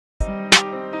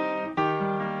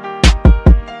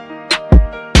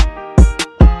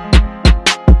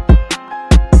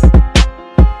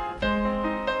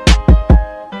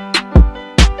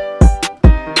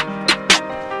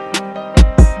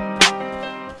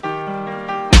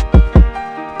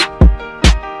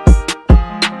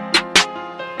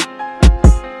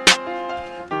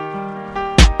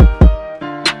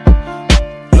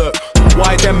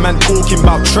talking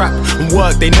about trap and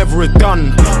work they never had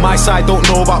done. My side don't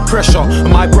know about pressure,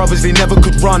 and my brothers they never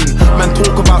could run. Man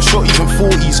talk about shotties and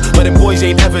 40s, but them boys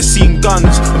ain't ever seen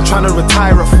guns. I'm trying to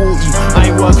retire at 40, I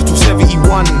ain't working till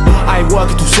 71. I ain't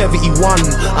working till 71.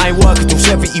 I ain't working till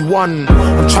 71.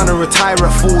 I'm trying to retire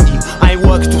at 40, I ain't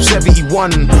working till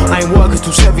 71. I ain't working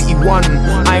till 71.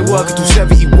 I ain't working till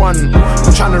 71.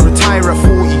 I'm trying to retire at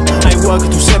 40, I ain't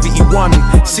working till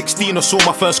 71. 16 I saw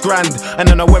my first grand, and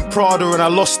then I went Prada and I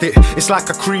lost it. It's like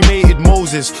I cremated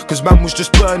Moses, cause man was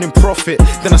just burning profit.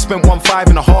 Then I spent 1.5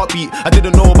 in a heartbeat, I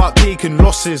didn't know about taking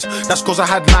losses. That's cause I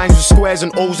had lines with squares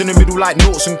and O's in the middle like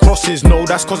noughts and crosses. No,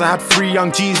 that's cause I had 3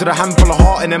 young G's with a handful of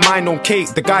heart and their mind on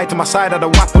cake. The guy to my side had a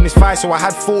whap on his thigh, so I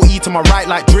had 40 to my right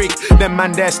like Drake. Them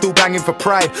man there still banging for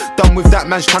pride. Done with that,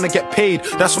 man's trying to get paid.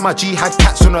 That's when my G had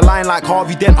cats on the line like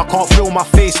Harvey Dent. I can't feel my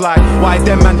face like, why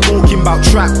them man talking about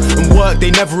trap and work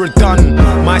they never had done.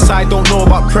 My side don't know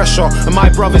about pressure, and my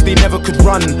brothers they never could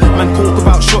run. Man talk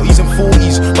about shotties and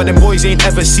 40s, but them boys ain't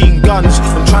ever seen guns.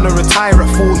 I'm trying to retire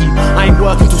at 40, I ain't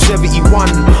working till 71.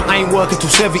 I ain't working till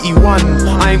 71.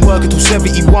 I ain't working till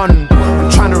 71.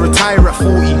 I'm trying to retire at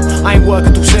 40, I ain't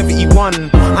working till 71.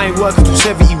 I ain't working till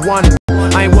 71.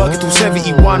 I ain't working till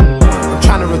 71. I'm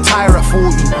trying to retire at 40,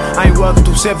 I ain't working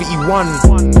till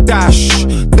 71. Dash,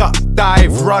 duck,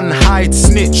 dive, run, hide,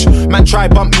 snitch. Man try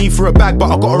bump me for a bag, but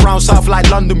I got around south like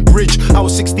London Bridge. I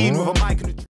was 16 with a